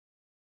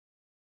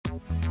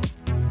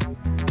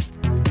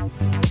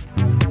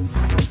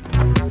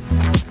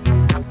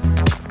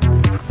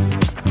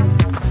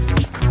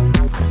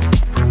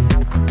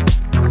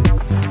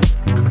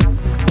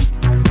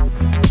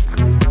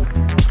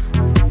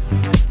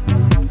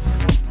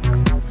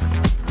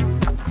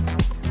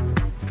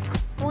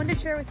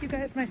with you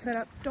guys my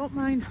setup. Don't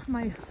mind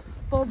my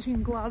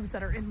bulging gloves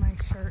that are in my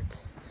shirt.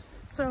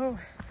 So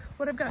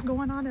what I've got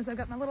going on is I've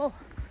got my little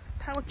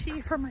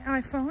pouchy for my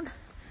iPhone.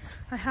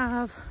 I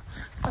have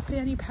a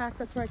fanny pack,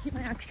 that's where I keep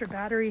my extra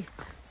battery,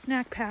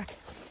 snack pack.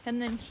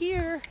 And then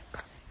here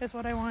is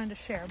what I wanted to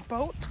share.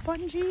 Boat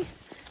bungee,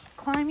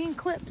 climbing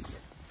clips,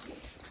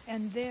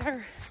 and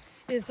there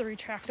is the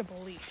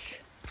retractable leash.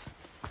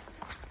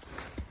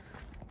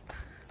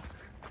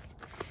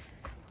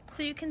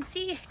 So you can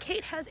see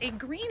Kate has a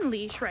green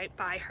leash right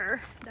by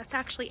her. That's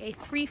actually a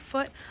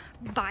 3-foot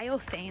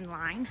biothane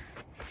line.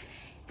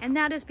 And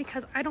that is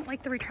because I don't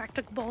like the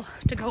retractable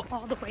to go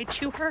all the way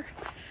to her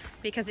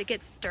because it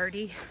gets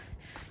dirty.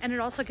 And it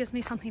also gives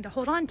me something to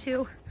hold on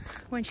to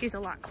when she's a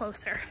lot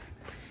closer.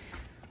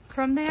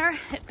 From there,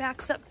 it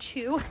backs up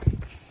to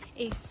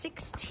a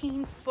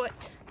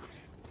 16-foot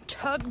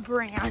Tug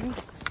brand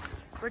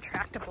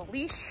retractable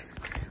leash,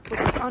 which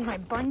is on my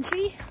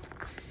bungee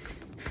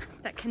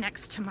that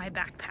connects to my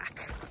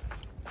backpack.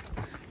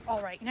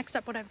 All right, next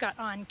up what I've got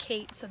on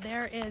Kate. So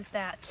there is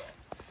that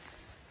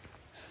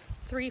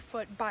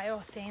 3-foot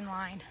biothane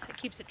line that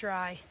keeps it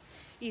dry.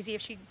 Easy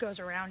if she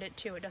goes around it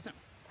too. It doesn't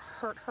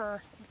hurt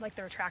her like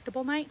the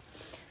retractable might.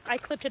 I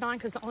clipped it on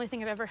because the only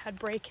thing I've ever had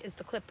break is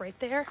the clip right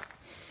there.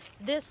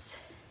 This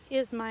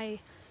is my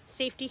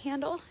safety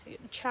handle.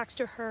 It tracks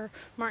to her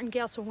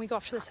martingale, so when we go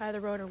off to the side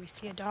of the road or we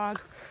see a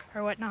dog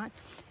or whatnot,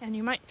 and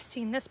you might have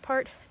seen this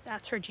part,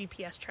 that's her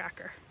GPS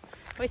tracker.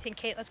 What do you think,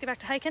 Kate? Let's get back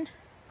to hiking.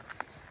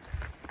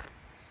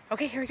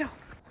 Okay, here we go.